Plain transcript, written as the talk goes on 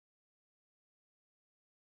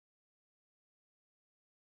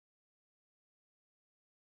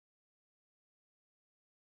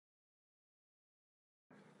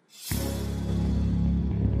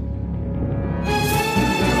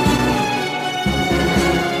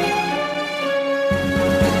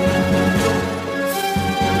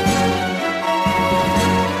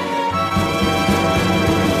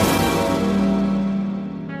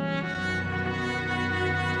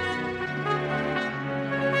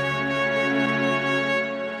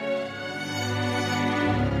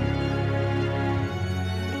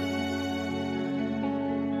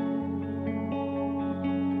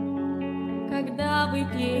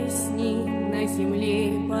на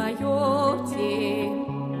земле поете,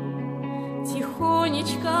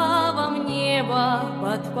 тихонечко вам небо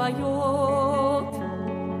подпоет.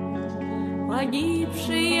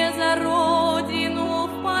 Погибшие за родину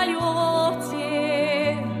в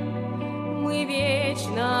полете, мы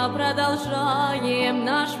вечно продолжаем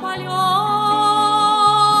наш полет.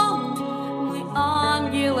 Мы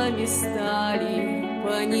ангелами стали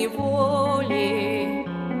поневоле,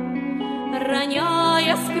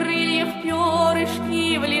 роняя с крыльев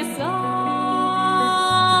перышки в леса.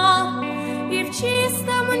 И в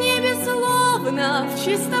чистом небе, словно в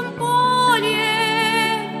чистом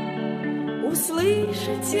поле,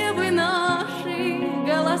 услышите вы наши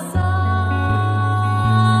голоса.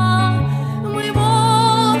 Мы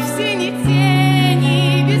вовсе не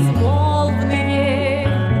тени безмолвные,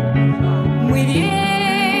 мы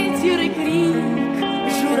ветер и крик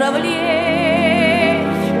журавлей.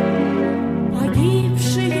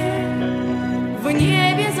 Погибшие в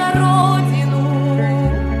небе за родину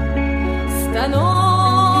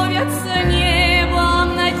становятся небом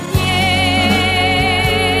над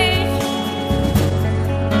ней.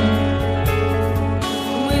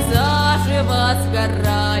 Мы заживо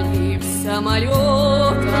сгорали в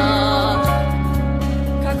самолетах,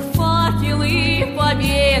 как факелы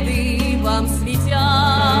победы вам светят.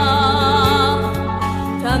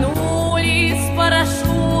 Тонули с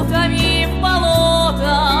парашютами в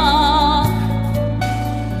болотах,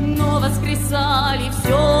 но воскресали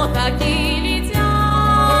все-таки летя.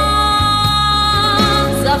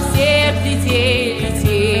 За всех детей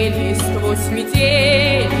летели сквозь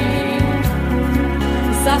метели,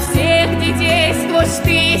 за всех детей сквозь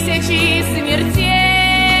тысячи смертей.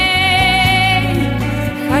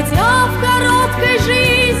 Хотя в короткой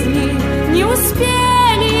жизни не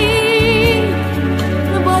успели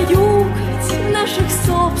баюкать наших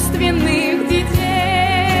собственных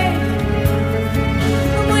детей.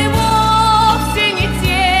 Мы вовсе не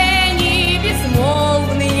тени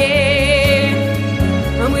безмолвные,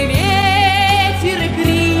 мы ветер и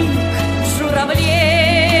крик журавлей.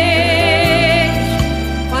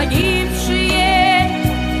 Погибшие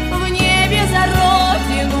в небе за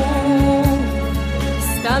родину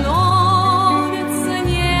становятся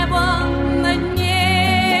небом над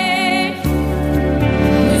ней.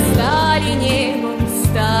 Мы стали небом,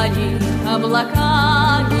 стали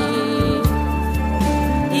облаками,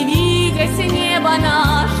 и видясь небо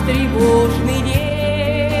наш тревожный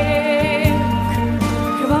век,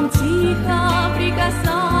 к вам тихо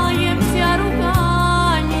прикасаемся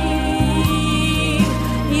руками.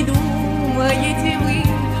 И думаете вы,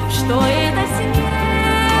 что это снег?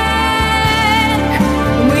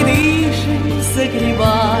 Мы дышим,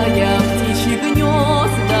 согревая птичьи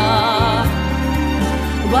гнезда,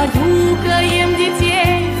 баюкаем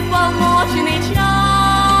детей в полночный час.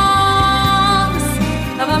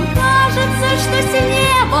 Вам кажется, что с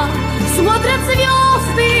неба смотрят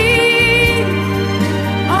звезды,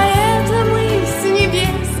 а это мы с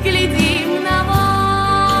небес глядим на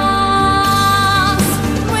вас.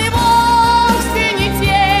 Мы вовсе не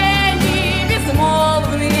тени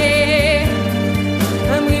безмолвные,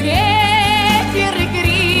 мы ветер и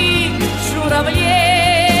крик журавлей.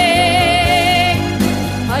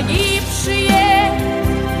 Погибшие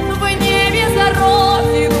в небе за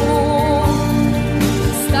родину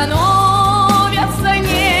становятся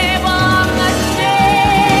небом над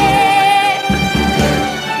ней.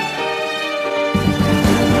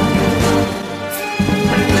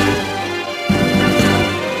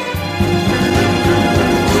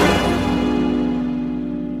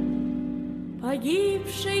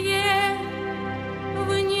 Погибшие в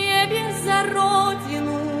небе за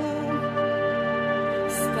родину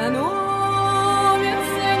становятся